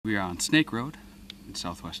We are on Snake Road in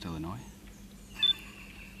southwest Illinois.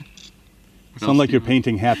 Sound like you're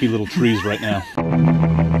painting happy little trees right now.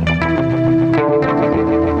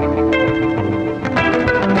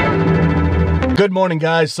 Good morning,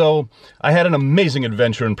 guys. So I had an amazing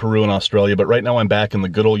adventure in Peru and Australia, but right now I'm back in the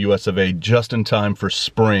good old US of A just in time for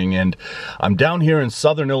spring, and I'm down here in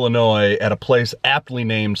southern Illinois at a place aptly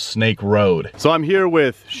named Snake Road. So I'm here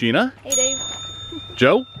with Sheena. Hey, Dave.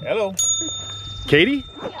 Joe. Hello. Katie.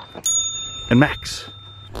 Yeah. And Max.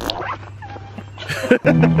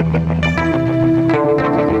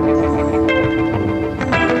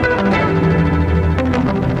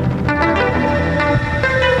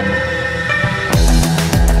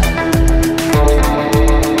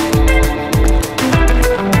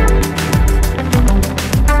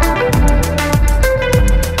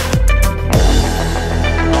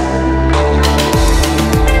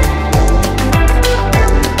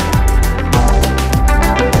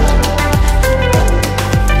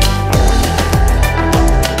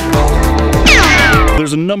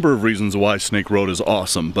 There's a number of reasons why Snake Road is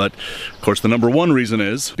awesome, but of course the number one reason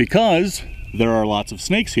is because there are lots of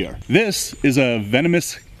snakes here. This is a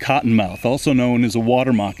venomous cottonmouth, also known as a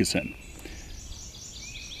water moccasin.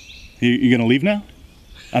 You gonna leave now?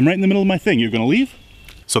 I'm right in the middle of my thing. You're gonna leave?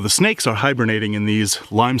 So the snakes are hibernating in these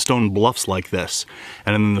limestone bluffs like this.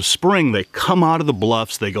 And in the spring, they come out of the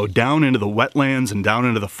bluffs, they go down into the wetlands and down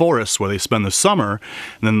into the forests where they spend the summer.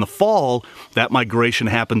 And then in the fall, that migration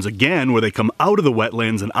happens again where they come out of the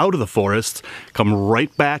wetlands and out of the forests, come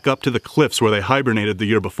right back up to the cliffs where they hibernated the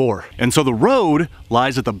year before. And so the road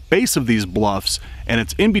lies at the base of these bluffs, and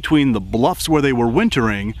it's in between the bluffs where they were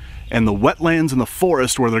wintering and the wetlands and the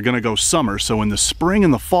forest where they're gonna go summer. So in the spring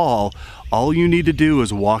and the fall, all you need to do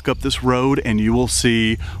is walk up this road and you will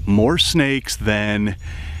see more snakes than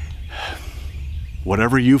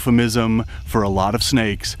whatever euphemism for a lot of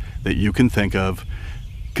snakes that you can think of,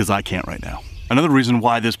 because I can't right now. Another reason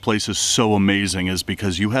why this place is so amazing is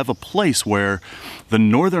because you have a place where the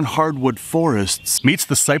northern hardwood forests meets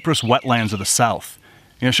the cypress wetlands of the south.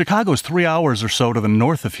 You know, Chicago is 3 hours or so to the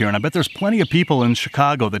north of here, and I bet there's plenty of people in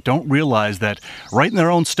Chicago that don't realize that right in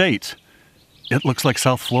their own state, it looks like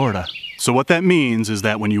South Florida. So what that means is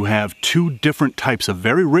that when you have two different types of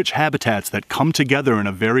very rich habitats that come together in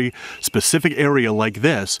a very specific area like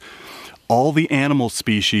this, all the animal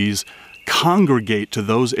species congregate to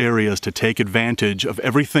those areas to take advantage of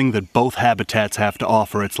everything that both habitats have to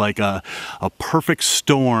offer. It's like a perfect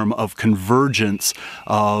storm of convergence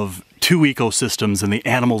of two ecosystems and the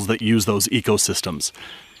animals that use those ecosystems.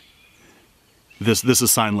 This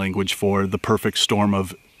is sign language for the perfect storm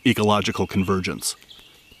of ecological convergence.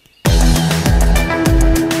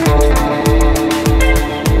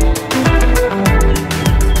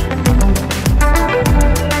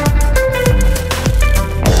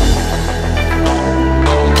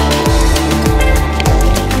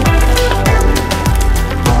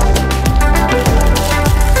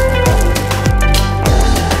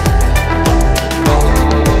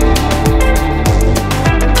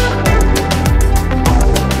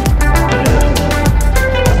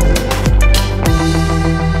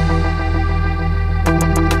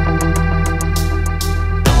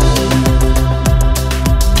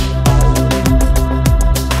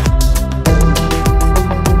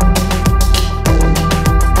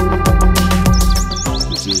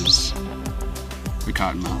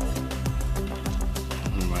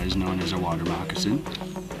 Otherwise known as a water moccasin,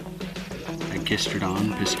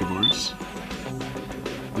 Agistrodon piscivorus.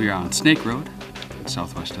 We are on Snake Road in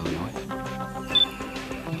southwest Illinois.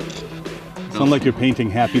 Sound like you're painting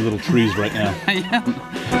happy little trees right now. I am.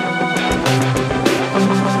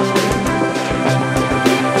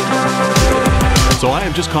 So I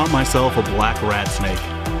have just caught myself a black rat snake.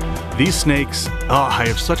 These snakes, I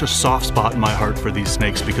have such a soft spot in my heart for these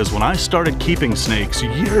snakes because when I started keeping snakes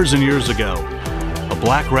years and years ago, a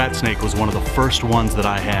black rat snake was one of the first ones that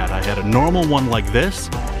I had. I had a normal one like this,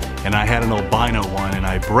 and I had an albino one, and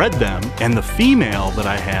I bred them, and the female that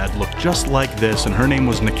I had looked just like this, and her name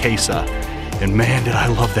was Nikesa. And man, did I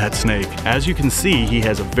love that snake. As you can see, he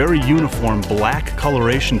has a very uniform black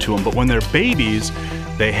coloration to him, but when they're babies,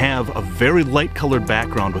 they have a very light colored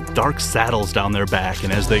background with dark saddles down their back,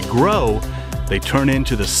 and as they grow, they turn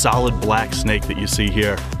into the solid black snake that you see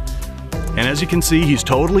here. And as you can see, he's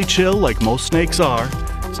totally chill like most snakes are.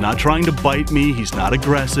 He's not trying to bite me, he's not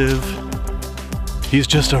aggressive. He's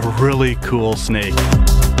just a really cool snake.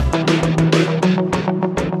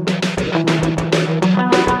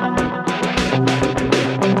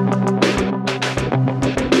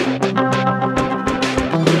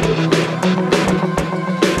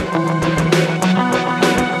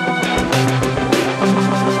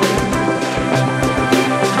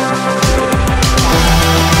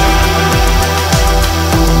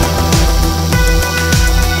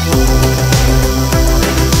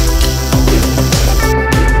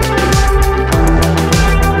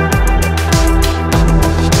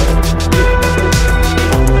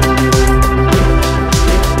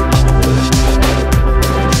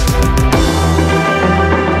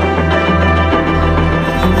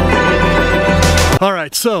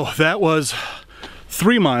 that was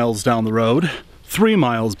 3 miles down the road, 3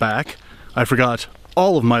 miles back. I forgot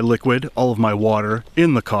all of my liquid, all of my water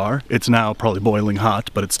in the car. It's now probably boiling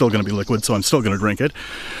hot, but it's still gonna be liquid, so I'm still gonna drink it.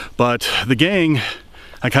 But the gang,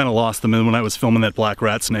 I kind of lost them in when I was filming that black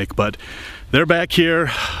rat snake, but they're back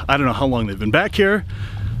here. I don't know how long they've been back here.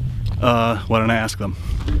 Why don't I ask them?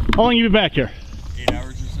 How long have you been back here? 8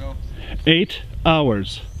 hours or so. 8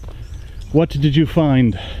 hours. What did you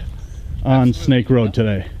find on Snake Road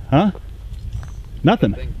today? Huh?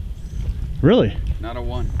 Nothing. Really? Not a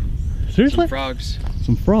one. Seriously? Some frogs.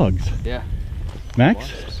 Some frogs. Yeah.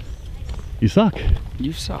 Max? You suck.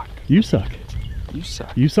 You suck. You suck. You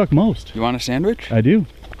suck. You suck most. You want a sandwich? I do.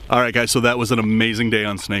 All right, guys, so that was an amazing day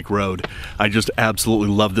on Snake Road. I just absolutely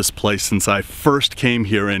love this place since I first came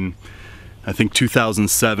here in, I think,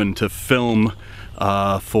 2007 to film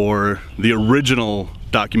for the original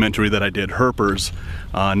documentary that I did, Herpers,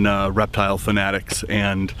 on reptile fanatics.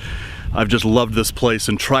 And I've just loved this place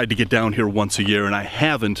and tried to get down here once a year, and I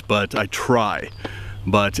haven't, but I try.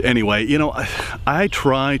 But anyway, you know, I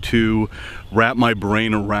try to wrap my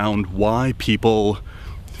brain around why people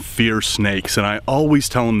fear snakes, and I always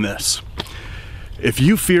tell them this: if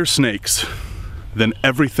you fear snakes, then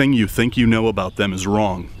everything you think you know about them is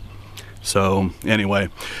wrong. So anyway,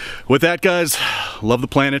 with that, guys, love the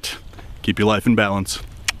planet, keep your life in balance,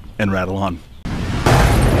 and rattle on.